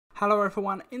Hello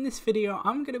everyone, in this video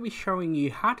I'm going to be showing you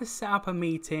how to set up a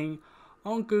meeting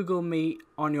on Google Meet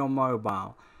on your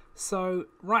mobile. So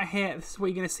right here, this is what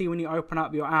you're going to see when you open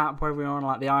up your app, whether you're on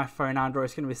like the iPhone, Android.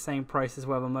 It's going to be the same process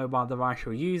whatever mobile device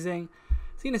you're using.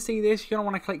 So you're going to see this, you're going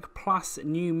to want to click plus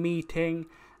new meeting.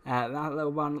 That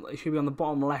little one should be on the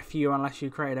bottom left view unless you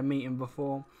created a meeting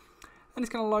before. And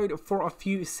it's going to load for a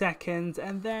few seconds,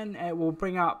 and then it will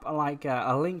bring up like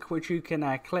a link which you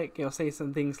can click. It'll say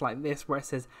some things like this where it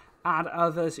says add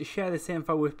others, share this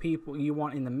info with people you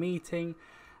want in the meeting.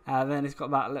 Then it's got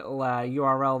that little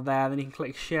URL there. Then you can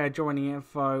click share joining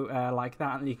info like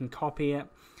that, and then you can copy it.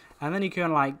 And then you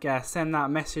can like send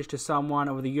that message to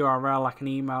someone with a URL like an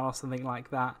email or something like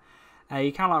that.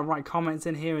 You can like write comments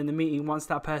in here in the meeting once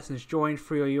that person's joined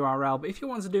through your URL. But if you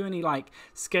want to do any like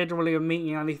scheduling a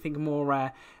meeting, anything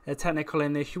more technical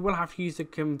in this, you will have to use the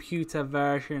computer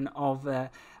version of the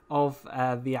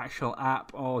actual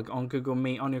app or on Google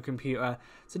Meet on your computer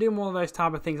to do more of those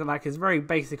type of things like that. Because very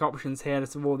basic options here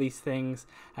to all these things,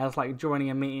 as like joining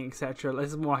a meeting, etc. This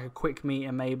is more like a quick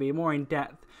meeting, maybe more in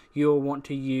depth. You'll want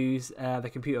to use the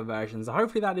computer version. So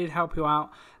hopefully that did help you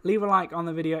out. Leave a like on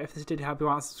the video if this did help you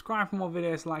out. Subscribe for more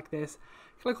videos like this.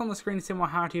 Click on the screen to see more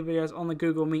how-to videos on the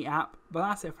Google Meet app. But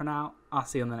that's it for now. I'll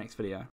see you on the next video.